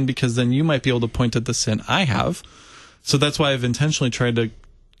your sin because then you might be able to point at the sin I have. So that's why I've intentionally tried to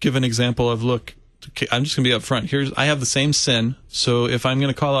give an example of, look, okay, I'm just going to be up front. I have the same sin, so if I'm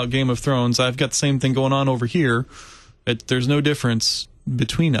going to call out Game of Thrones, I've got the same thing going on over here. There's no difference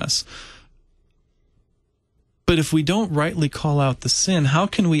between us. But if we don't rightly call out the sin, how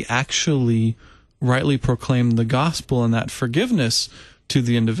can we actually rightly proclaim the gospel and that forgiveness to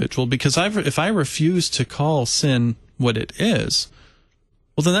the individual? Because if I refuse to call sin what it is,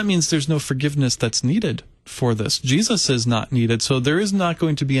 well, then that means there's no forgiveness that's needed for this. Jesus is not needed, so there is not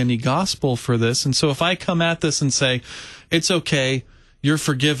going to be any gospel for this. And so if I come at this and say, it's okay, you're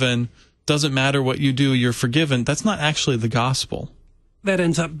forgiven, doesn't matter what you do, you're forgiven, that's not actually the gospel. That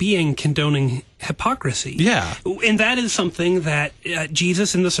ends up being condoning hypocrisy. Yeah. And that is something that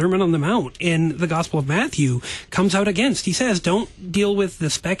Jesus in the Sermon on the Mount in the Gospel of Matthew comes out against. He says, don't deal with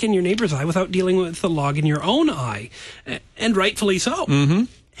the speck in your neighbor's eye without dealing with the log in your own eye. And rightfully so. Mm-hmm.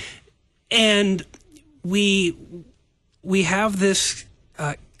 And we have this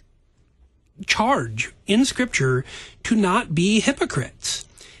charge in Scripture to not be hypocrites.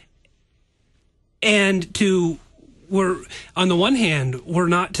 And on the one hand, we're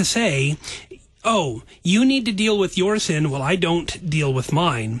not to say, oh, you need to deal with your sin while I don't deal with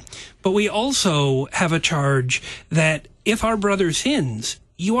mine. But we also have a charge that if our brother sins,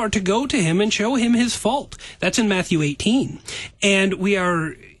 you are to go to him and show him his fault. That's in Matthew 18. And we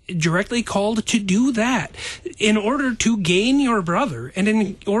are directly called to do that in order to gain your brother and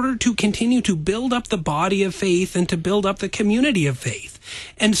in order to continue to build up the body of faith and to build up the community of faith.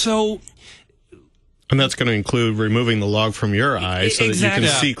 And so... And that's going to include removing the log from your eye so that you can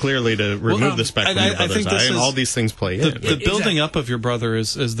see clearly to remove the speck from your brother's eye. And all these things play in. The building up of your brother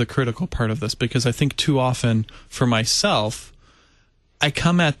is the critical part of this, because I think too often for myself, I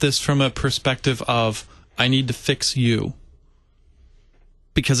come at this from a perspective of, I need to fix you.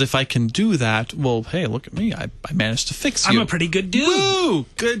 Because if I can do that, well, hey, look at me. I managed to fix you. I'm a pretty good dude. Woo!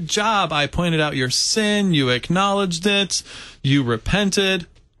 Good job. I pointed out your sin. You acknowledged it. You repented.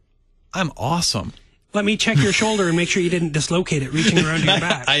 I'm awesome. Let me check your shoulder and make sure you didn't dislocate it reaching around your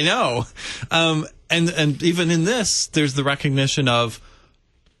back. I know. And even in this, there's the recognition of,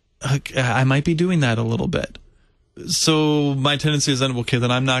 I might be doing that a little bit. So my tendency is then, okay, then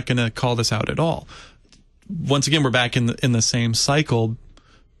I'm not going to call this out at all. Once again, we're back in the same cycle.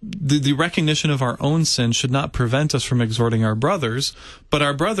 The recognition of our own sin should not prevent us from exhorting our brothers, but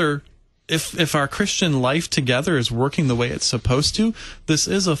our brother, if our Christian life together is working the way it's supposed to, this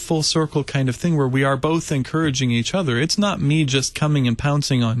is a full circle kind of thing where we are both encouraging each other. It's not me just coming and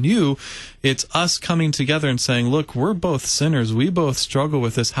pouncing on you. It's us coming together and saying, look, we're both sinners. We both struggle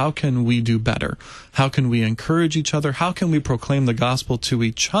with this. How can we do better? How can we encourage each other? How can we proclaim the gospel to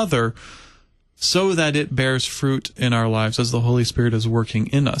each other so that it bears fruit in our lives as the Holy Spirit is working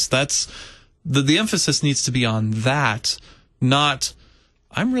in us? That's the emphasis needs to be on that, not,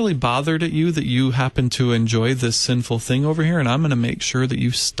 I'm really bothered at you that you happen to enjoy this sinful thing over here, and I'm going to make sure that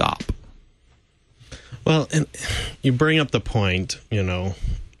you stop. Well, and you bring up the point, we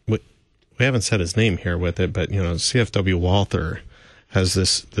haven't said his name here with it, but, C.F.W. Walther has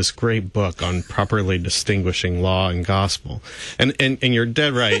this great book on properly distinguishing law and gospel. And you're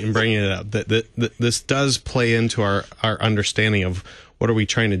dead right in bringing it up. That this does play into our understanding of what are we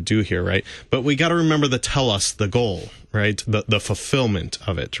trying to do here, right? But we got to remember to tell us the goal, right? The fulfillment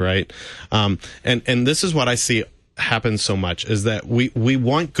of it, right? And this is what I see happens so much, is that we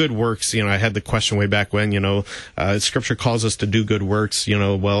want good works. I had the question way back when, Scripture calls us to do good works.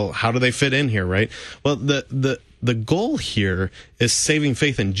 Well, how do they fit in here, right? Well, the goal here is saving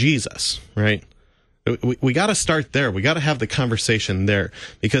faith in Jesus, right? We got to start there. We got to have the conversation there,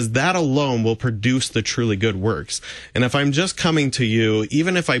 because that alone will produce the truly good works. And if I'm just coming to you,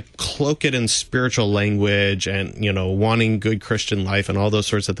 even if I cloak it in spiritual language and, wanting good Christian life and all those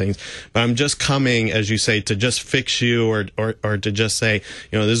sorts of things, but I'm just coming, as you say, to just fix you or to just say,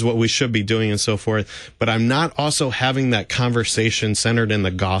 this is what we should be doing and so forth. But I'm not also having that conversation centered in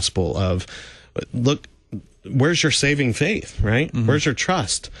the gospel of, look, where's your saving faith, right? Mm-hmm. Where's your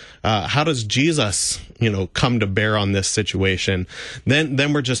trust? How does Jesus, come to bear on this situation?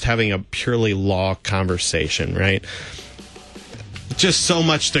 Then we're just having a purely law conversation, right? Just so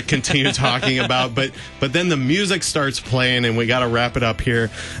much to continue talking about, but then the music starts playing and we got to wrap it up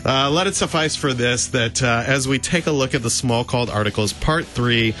here. Let it suffice for this, that as we take a look at the small called articles, part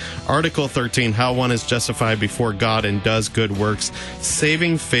 3, article 13, how one is justified before God and does good works,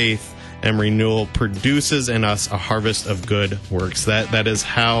 saving faith and renewal produces in us a harvest of good works. That is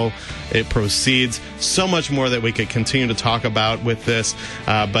how it proceeds. So much more that we could continue to talk about with this,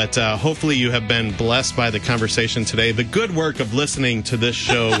 but hopefully you have been blessed by the conversation today. The good work of listening to this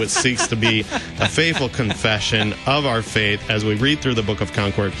show, which seeks to be a faithful confession of our faith as we read through the Book of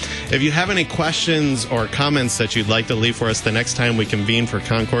Concord. If you have any questions or comments that you'd like to leave for us the next time we convene for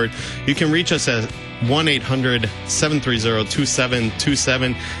Concord, you can reach us at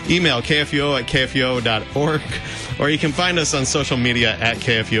 1-800-730-2727. Email kfuo@kfuo.org, or you can find us on social media at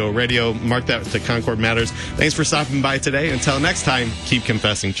KFUO Radio. Mark that to Concord Matters. Thanks for stopping by today. Until next time, keep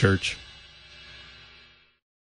confessing, church.